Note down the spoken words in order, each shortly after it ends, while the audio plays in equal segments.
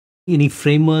any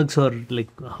frameworks or like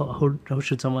how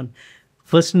should someone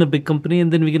first in a big company,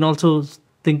 and then we can also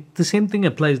think the same thing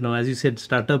applies now, as you said,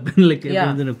 startup and like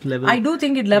everyone's in a level. I do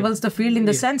think it levels the field in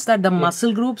the sense that the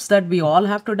muscle groups that we all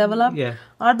have to develop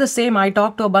are the same. I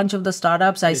talk to a bunch of the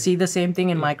startups. I see the same thing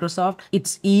in Microsoft.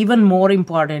 It's even more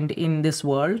important in this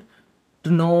world to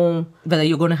know whether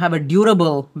you're going to have a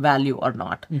durable value or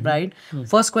not, right?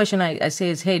 First question I say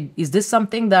is, hey, is this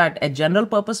something that a general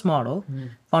purpose model,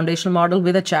 foundational model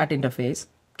with a chat interface,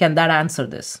 can that answer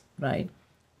this, right?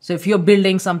 So if you're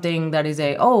building something that is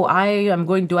I am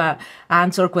going to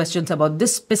answer questions about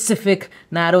this specific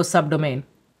narrow subdomain,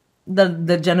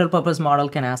 the general purpose model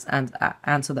can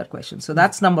answer that question. So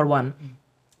that's number one.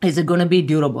 Is it going to be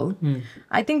durable?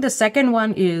 I think the second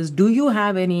one is, do you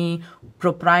have any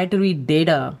proprietary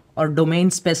data or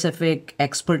domain-specific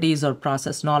expertise or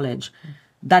process knowledge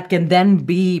that can then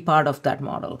be part of that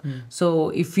model?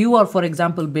 So if you are, for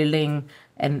example, building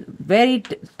a very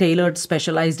tailored,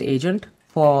 specialized agent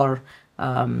for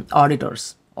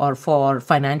auditors or for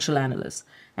financial analysts,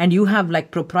 and you have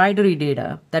like proprietary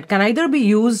data that can either be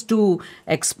used to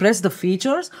express the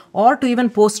features or to even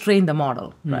post-train the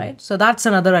model, right? So that's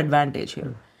another advantage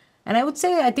here. And I would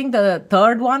say, I think the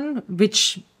third one,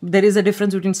 which there is a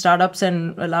difference between startups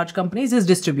and large companies, is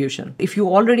distribution. If you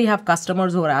already have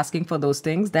customers who are asking for those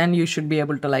things, then you should be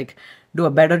able to like do a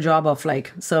better job of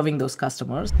like serving those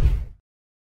customers.